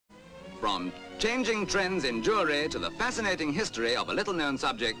From changing trends in jewelry to the fascinating history of a little-known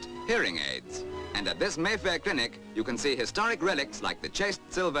subject, hearing aids. And at this Mayfair clinic, you can see historic relics like the chased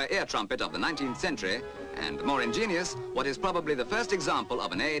silver ear trumpet of the 19th century, and more ingenious, what is probably the first example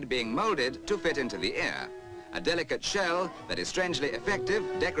of an aid being molded to fit into the ear. A delicate shell that is strangely effective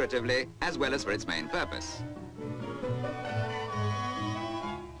decoratively as well as for its main purpose.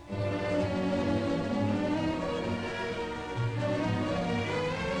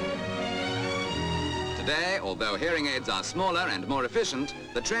 Today, although hearing aids are smaller and more efficient,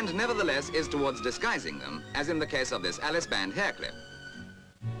 the trend nevertheless is towards disguising them, as in the case of this Alice band hair clip.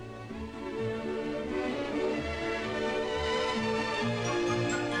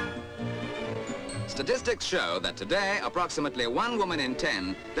 Statistics show that today approximately 1 woman in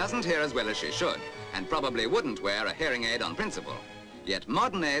 10 doesn't hear as well as she should, and probably wouldn't wear a hearing aid on principle. Yet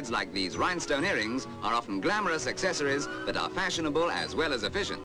modern aids like these rhinestone earrings are often glamorous accessories that are fashionable as well as efficient.